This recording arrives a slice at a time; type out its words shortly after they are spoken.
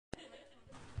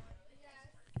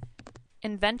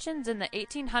Inventions in the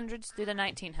 1800s through the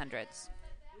 1900s.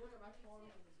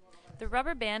 The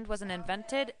rubber band was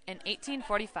invented in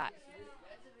 1845.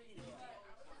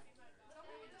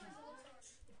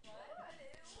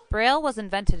 Braille was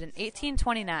invented in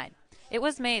 1829. It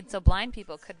was made so blind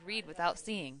people could read without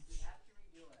seeing.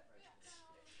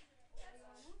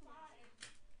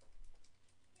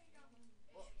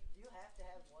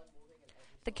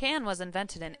 The can was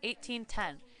invented in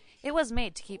 1810. It was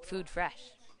made to keep food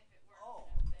fresh.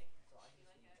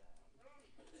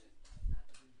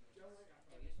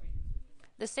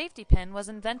 The safety pin was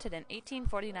invented in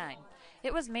 1849.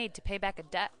 It was made to pay back a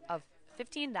debt of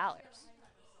 $15.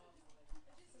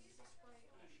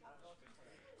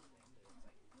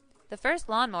 The first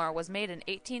lawnmower was made in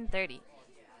 1830.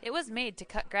 It was made to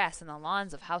cut grass in the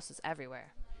lawns of houses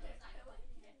everywhere.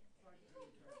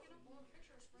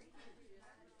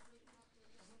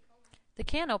 The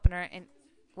can opener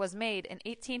was made in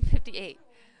 1858.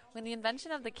 When the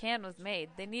invention of the can was made,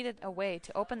 they needed a way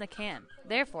to open the can.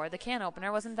 Therefore, the can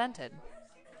opener was invented.